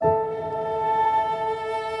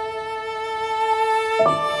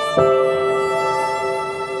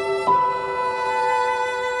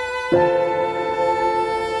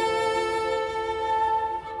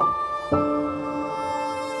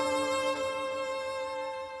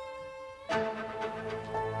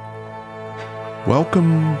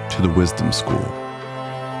Welcome to the Wisdom School,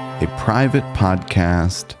 a private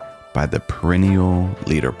podcast by the Perennial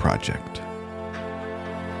Leader Project.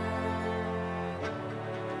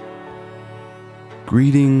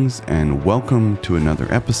 Greetings and welcome to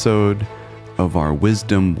another episode of our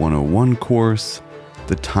Wisdom 101 course,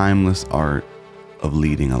 The Timeless Art of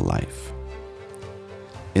Leading a Life.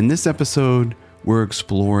 In this episode, we're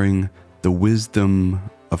exploring the wisdom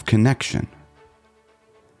of connection.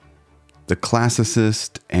 The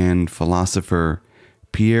classicist and philosopher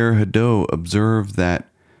Pierre Hadot observed that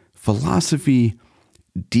philosophy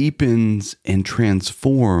deepens and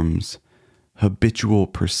transforms habitual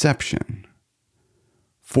perception,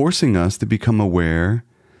 forcing us to become aware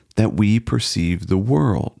that we perceive the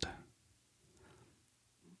world.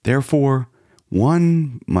 Therefore,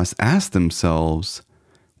 one must ask themselves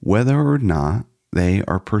whether or not they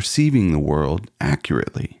are perceiving the world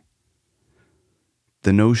accurately.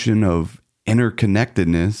 The notion of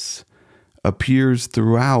interconnectedness appears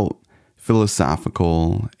throughout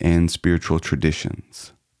philosophical and spiritual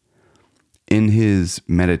traditions. In his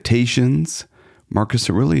Meditations, Marcus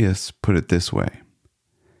Aurelius put it this way: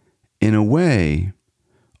 in a way,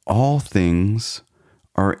 all things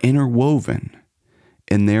are interwoven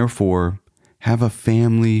and therefore have a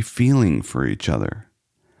family feeling for each other.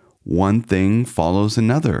 One thing follows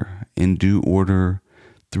another in due order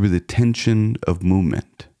through the tension of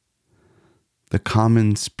movement, the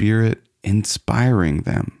common spirit inspiring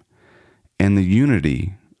them, and the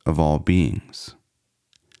unity of all beings.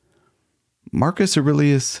 Marcus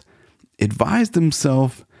Aurelius advised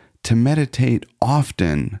himself to meditate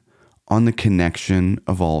often on the connection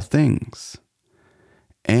of all things.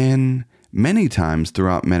 And many times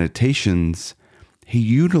throughout meditations, he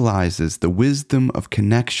utilizes the wisdom of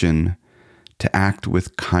connection to act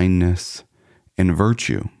with kindness and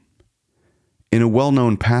virtue. In a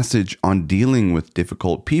well-known passage on dealing with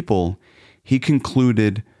difficult people, he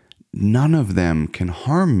concluded, "None of them can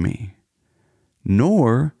harm me,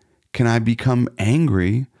 nor can I become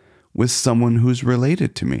angry with someone who's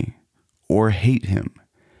related to me or hate him,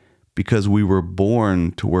 because we were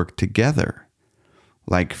born to work together,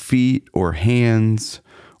 like feet or hands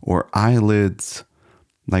or eyelids,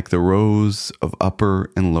 like the rows of upper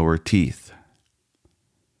and lower teeth."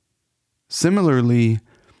 Similarly,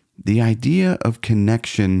 the idea of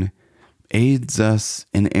connection aids us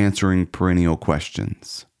in answering perennial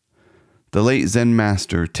questions. The late Zen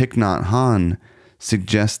master Thich Nhat Hanh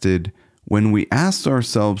suggested when we ask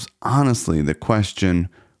ourselves honestly the question,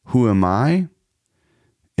 "Who am I?"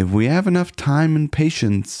 if we have enough time and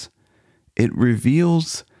patience, it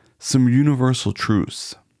reveals some universal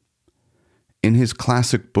truths. In his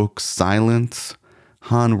classic book, Silence,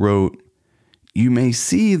 Hanh wrote, "You may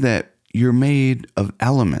see that you're made of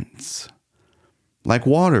elements, like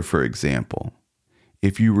water, for example.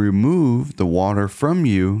 If you remove the water from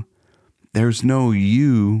you, there's no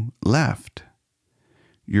you left.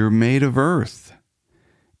 You're made of earth.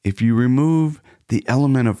 If you remove the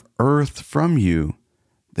element of earth from you,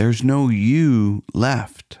 there's no you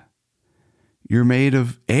left. You're made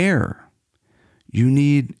of air. You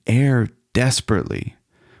need air desperately.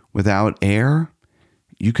 Without air,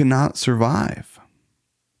 you cannot survive."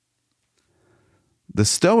 The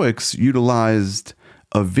Stoics utilized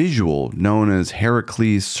a visual known as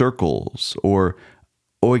Heracles' circles or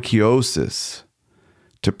oikiosis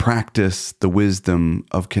to practice the wisdom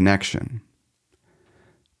of connection.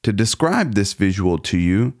 To describe this visual to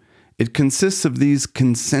you, it consists of these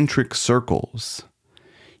concentric circles.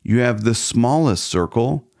 You have the smallest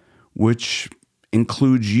circle, which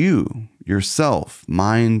includes you, yourself,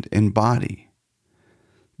 mind, and body.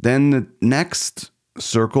 Then the next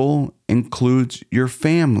circle includes your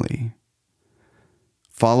family,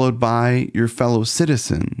 followed by your fellow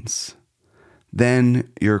citizens, then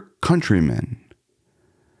your countrymen,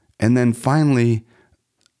 and then finally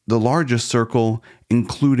the largest circle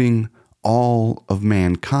including all of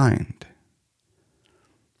mankind.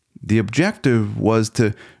 The objective was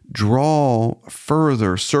to draw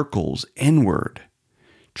further circles inward,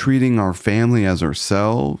 treating our family as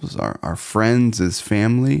ourselves, our friends as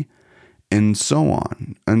family, and so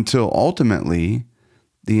on, until ultimately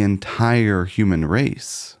the entire human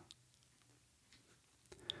race.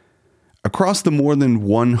 Across the more than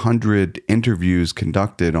 100 interviews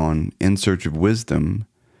conducted on In Search of Wisdom,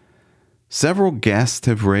 several guests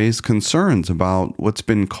have raised concerns about what's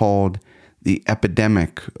been called the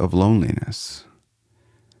epidemic of loneliness.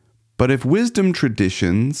 But if wisdom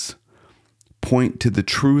traditions point to the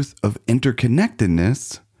truth of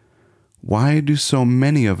interconnectedness, why do so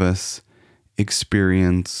many of us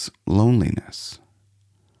experience loneliness?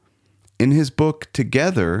 In his book,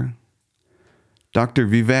 Together, Dr.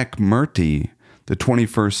 Vivek Murthy, the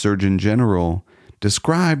 21st Surgeon General,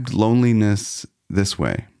 described loneliness this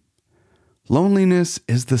way. Loneliness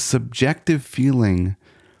is the subjective feeling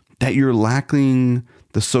that you're lacking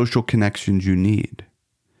the social connections you need.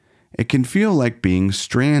 It can feel like being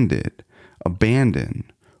stranded,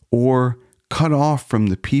 abandoned, or cut off from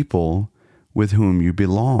the people with whom you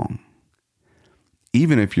belong,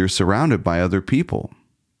 even if you're surrounded by other people.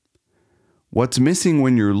 What's missing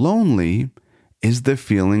when you're lonely is the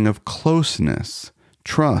feeling of closeness,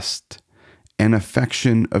 trust, and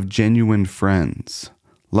affection of genuine friends,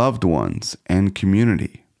 loved ones, and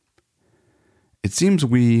community. It seems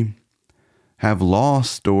we have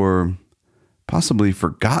lost or possibly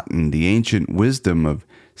forgotten the ancient wisdom of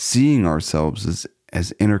seeing ourselves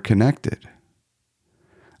as interconnected.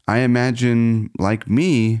 I imagine, like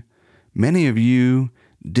me, many of you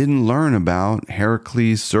didn't learn about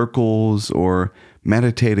Heracles' circles or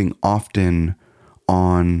meditating often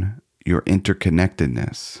on your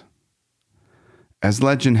interconnectedness. As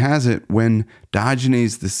legend has it, when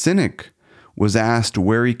Diogenes the Cynic was asked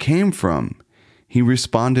where he came from, he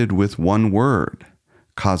responded with one word,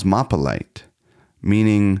 cosmopolite,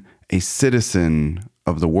 meaning a citizen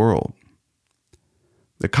of the world.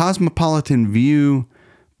 The cosmopolitan view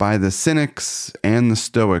by the Cynics and the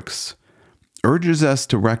Stoics urges us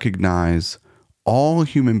to recognize all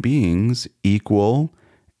human beings equal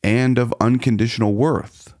and of unconditional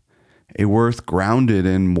worth, a worth grounded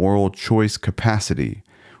in moral choice capacity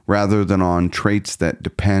rather than on traits that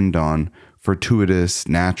depend on fortuitous,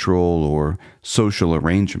 natural, or social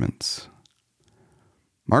arrangements.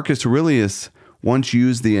 Marcus Aurelius once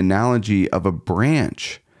used the analogy of a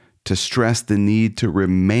branch to stress the need to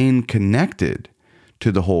remain connected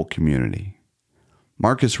to the whole community.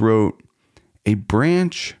 Marcus wrote, "A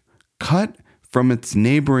branch cut from its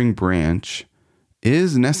neighboring branch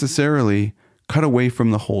is necessarily cut away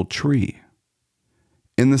from the whole tree.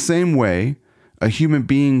 In the same way, a human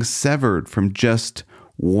being severed from just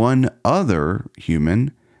one other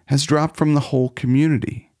human has dropped from the whole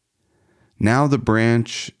community. Now the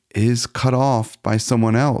branch is cut off by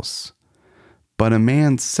someone else, but a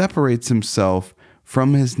man separates himself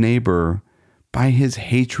from his neighbor by his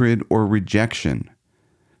hatred or rejection,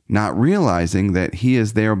 not realizing that he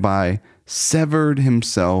has thereby severed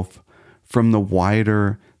himself from the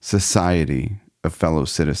wider society of fellow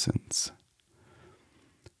citizens."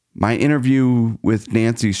 My interview with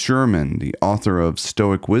Nancy Sherman, the author of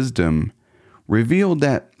Stoic Wisdom, revealed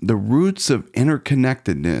that the roots of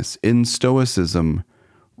interconnectedness in Stoicism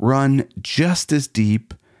run just as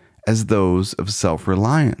deep as those of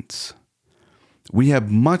self-reliance. We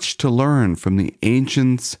have much to learn from the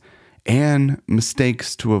ancients and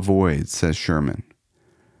mistakes to avoid, says Sherman.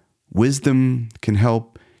 Wisdom can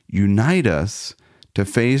help unite us to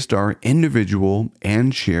face our individual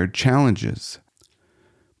and shared challenges,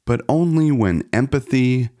 but only when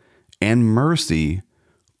empathy and mercy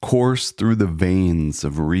course through the veins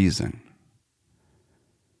of reason.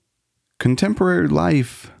 Contemporary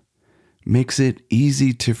life makes it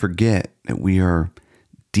easy to forget that we are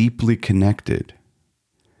deeply connected.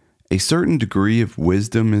 A certain degree of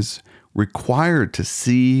wisdom is required to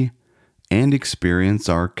see and experience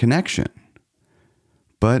our connection.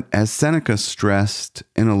 But as Seneca stressed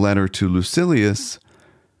in a letter to Lucilius,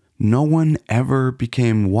 no one ever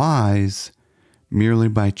became wise merely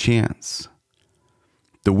by chance.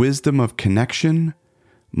 The wisdom of connection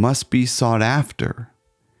must be sought after.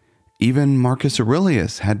 Even Marcus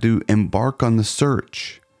Aurelius had to embark on the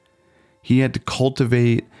search. He had to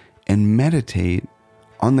cultivate and meditate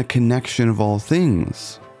on the connection of all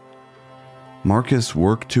things. Marcus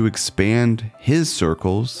worked to expand his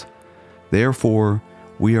circles. Therefore,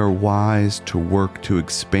 we are wise to work to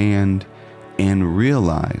expand and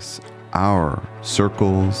realize our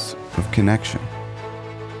circles of connection.